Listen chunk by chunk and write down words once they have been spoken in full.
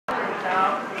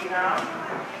now.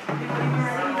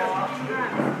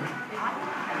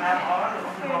 And have all the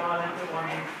small little one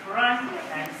in front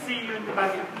and see you in the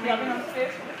back of the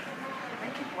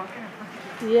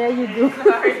Yeah, you do.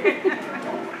 Sorry.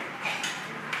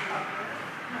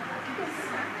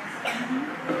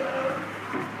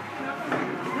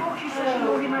 No, she said she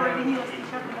told him already. He was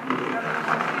teacher.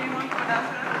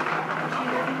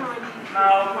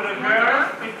 Now for the girls,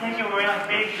 we think you're wearing a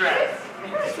big dress.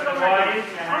 For the boys,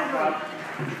 and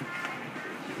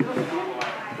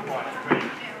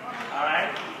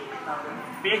alright?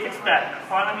 Basic step.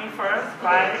 Follow me first.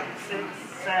 5, 6,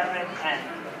 7, and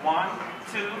 1,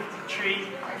 2, 3,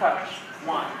 touch.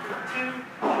 1, 2,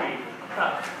 3,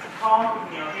 touch. Palm with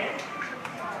me, okay?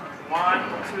 1,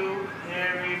 2,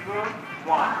 here we go.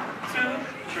 1, 2,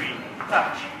 3,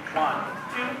 touch. 1,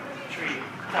 2, 3,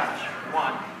 touch.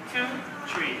 1, 2,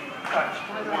 3, touch.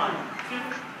 1, 2,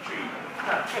 3,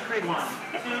 touch. 1,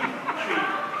 2, 3,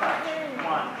 touch.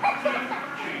 1, 2,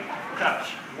 3, touch.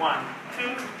 1,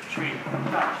 2, 3,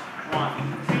 touch. 1,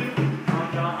 2, on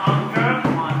your arm, girl.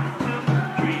 1, 2,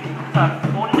 3, touch.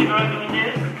 Only the girl doing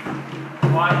this.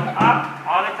 1 up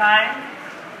all the time.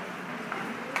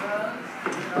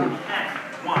 And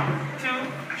 1, 2,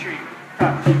 3,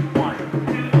 touch. 1,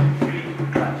 2, 3,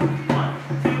 touch. 1,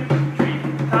 2, 3,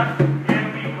 touch. Here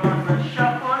we gonna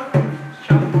shuffle,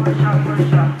 shuffle, shuffle,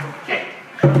 shuffle. Okay.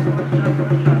 Shuffle, shuffle,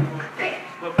 shuffle. Okay.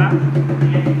 Go back.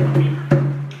 Again for me.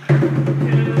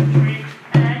 2, 3,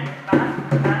 and back,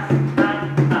 back, back,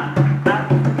 back, back, back,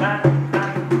 back,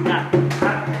 back, back,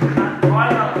 back.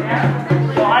 Boys out there.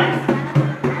 Boys.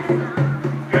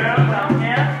 Girls out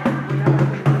there.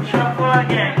 Shuffle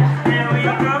again. Here we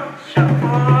go.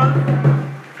 Shuffle.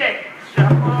 Kick.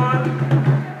 Shuffle.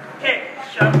 Kick.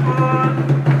 Shuffle.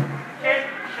 Kick.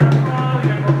 Shuffle.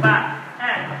 You go back.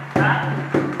 And back.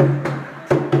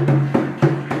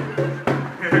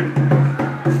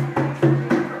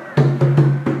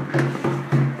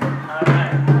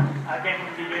 Alright. Again,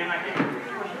 we'll be doing like this.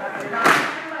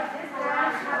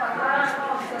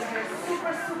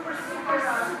 Super, super, super,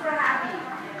 super happy.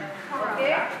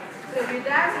 Okay? So if you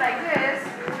dance like this,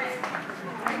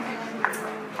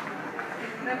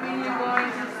 that means you're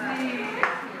going to sleep.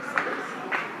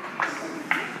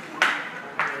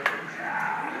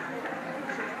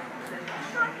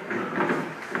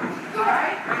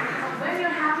 Alright? When you're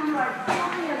happy, you are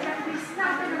jumping, you're trying to be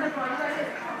snapping to the floor. You like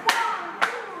this.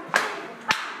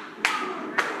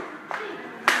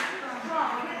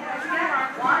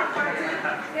 1,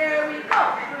 2, here we go.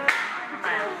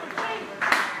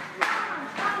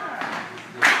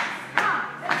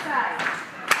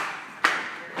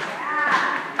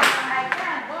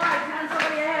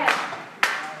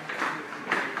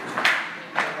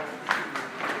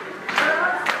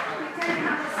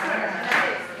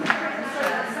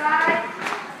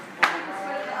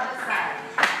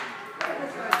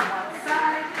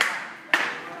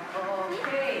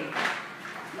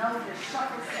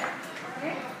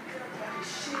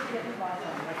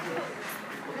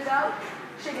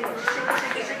 Shake it, shake it,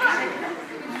 shake it, shake it, shake it.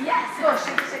 Yes, go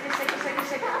shake it, shake it, shake it, shake it,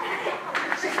 shake it.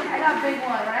 Shake it. I got a big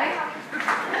one, right?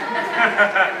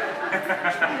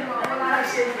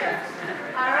 Shake it.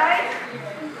 All right?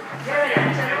 Get ready.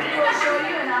 We will show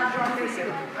you and I'll drum for you.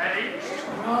 Ready?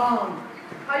 Strong.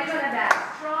 How are you gonna dance?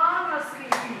 Strong or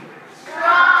sleepy? Strong.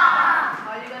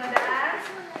 How are you gonna dance?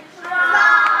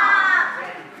 Strong.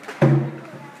 Ready.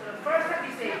 So the first step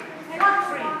you say, walk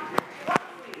free.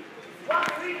 Walk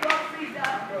free,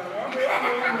 down.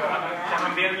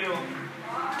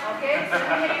 Okay, so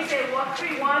here you say walk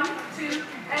free. 1, 2,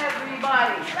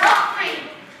 everybody. Walk free,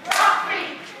 walk free,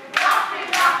 walk free,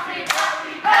 walk free, walk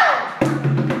free, go!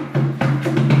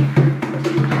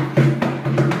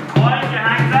 Boys, your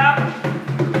hands up.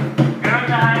 Girls,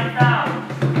 your hands down.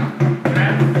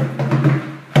 Rest.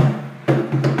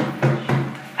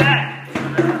 And.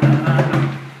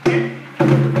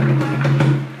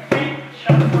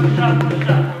 Shuffle, shuffle,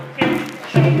 shuffle.